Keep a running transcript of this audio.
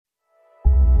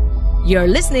You're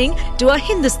listening to a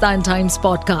Hindustan Times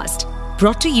podcast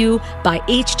brought to you by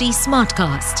HT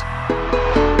Smartcast.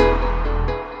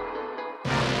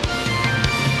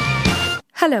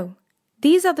 Hello,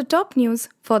 these are the top news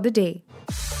for the day.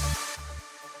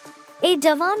 A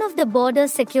jawan of the Border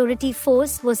Security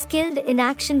Force was killed in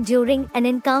action during an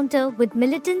encounter with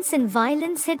militants and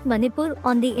violence hit Manipur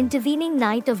on the intervening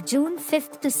night of June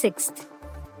 5th to 6th.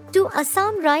 Two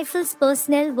Assam Rifles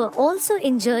personnel were also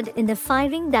injured in the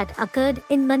firing that occurred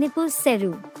in Manipur's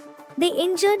Seru. The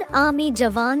injured army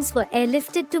jawans were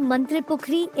airlifted to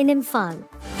Mantripukri in Imphal.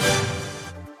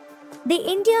 The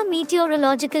India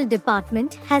Meteorological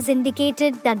Department has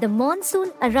indicated that the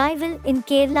monsoon arrival in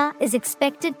Kerala is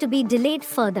expected to be delayed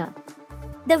further.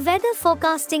 The Weather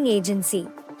Forecasting Agency,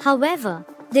 however,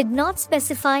 did not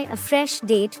specify a fresh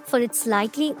date for its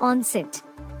likely onset.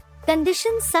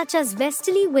 Conditions such as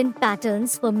westerly wind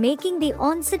patterns were making the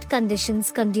onset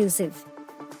conditions conducive.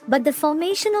 But the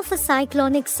formation of a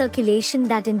cyclonic circulation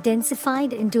that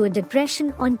intensified into a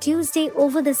depression on Tuesday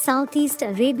over the southeast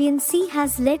Arabian Sea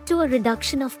has led to a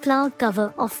reduction of cloud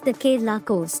cover off the Kerala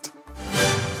coast.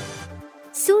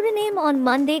 Suriname on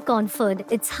Monday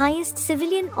conferred its highest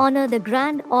civilian honor, the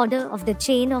Grand Order of the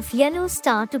Chain of Yellow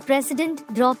Starand, to President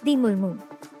Draupadi Murmu.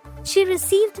 She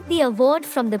received the award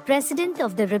from the President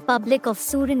of the Republic of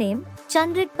Suriname,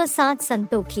 Chandrik Prasad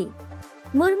Santokhi.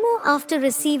 Murmu, after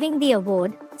receiving the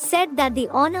award, said that the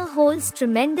honor holds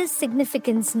tremendous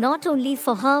significance not only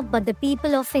for her but the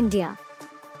people of India.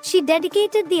 She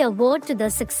dedicated the award to the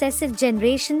successive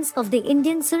generations of the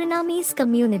Indian Surinamese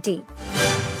community.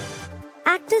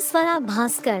 Actress Farah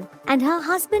Bhaskar and her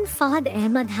husband Fahad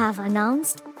Ahmed have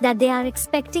announced that they are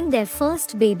expecting their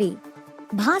first baby.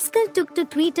 Bhaskar took to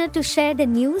Twitter to share the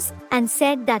news and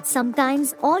said that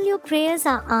sometimes all your prayers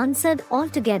are answered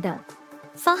altogether.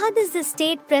 Fahad is the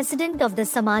state president of the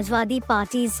Samajwadi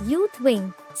Party's youth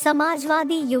wing,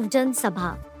 Samajwadi Yuvjan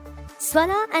Sabha.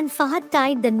 Swara and Fahad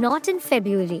tied the knot in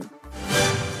February.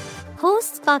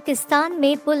 Hosts Pakistan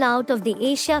may pull out of the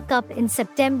Asia Cup in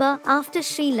September after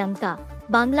Sri Lanka,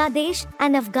 Bangladesh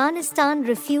and Afghanistan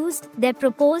refused their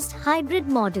proposed hybrid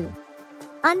model.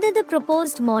 Under the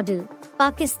proposed model,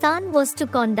 Pakistan was to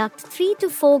conduct 3 to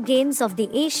 4 games of the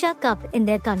Asia Cup in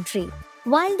their country,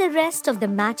 while the rest of the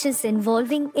matches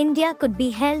involving India could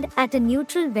be held at a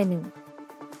neutral venue.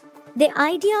 The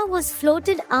idea was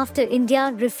floated after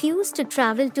India refused to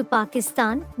travel to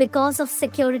Pakistan because of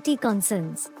security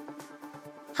concerns.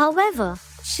 However,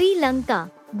 Sri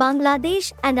Lanka,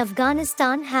 Bangladesh and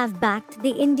Afghanistan have backed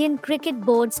the Indian Cricket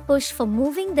Board's push for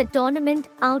moving the tournament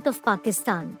out of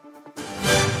Pakistan.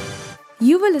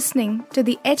 You were listening to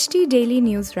the HT Daily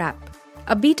News Wrap,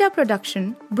 a beta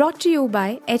production brought to you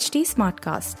by HT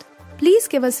Smartcast. Please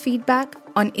give us feedback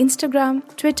on Instagram,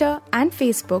 Twitter and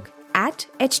Facebook at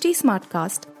HT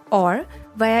Smartcast or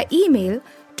via email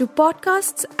to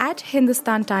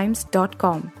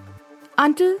podcasts@hindustantimes.com.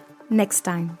 Until next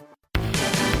time.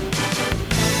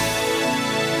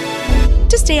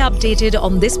 To stay updated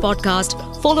on this podcast,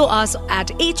 follow us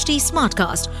at HT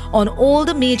Smartcast on all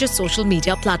the major social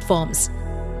media platforms.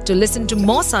 To listen to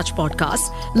more such podcasts,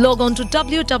 log on to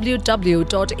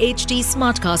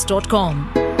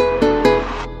www.htsmartcast.com.